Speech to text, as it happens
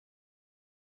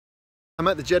I'm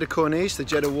at the Jeddah Corniche, the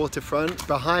Jeddah waterfront.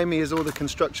 Behind me is all the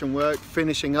construction work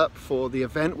finishing up for the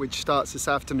event, which starts this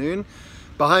afternoon.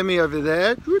 Behind me over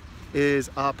there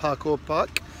is our parkour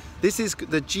park. This is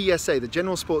the GSA, the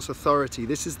General Sports Authority.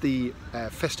 This is the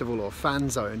festival or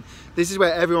fan zone. This is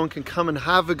where everyone can come and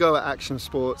have a go at action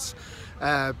sports,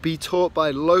 be taught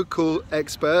by local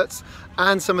experts,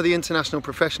 and some of the international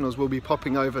professionals will be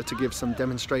popping over to give some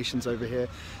demonstrations over here.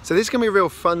 So this is gonna be a real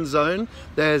fun zone.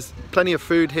 There's plenty of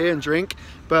food here and drink,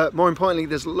 but more importantly,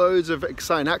 there's loads of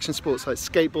exciting action sports like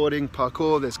skateboarding,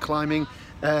 parkour, there's climbing,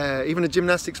 even the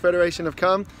Gymnastics Federation have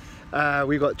come.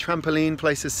 We've got trampoline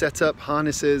places set up,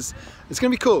 harnesses. It's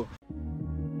gonna be cool.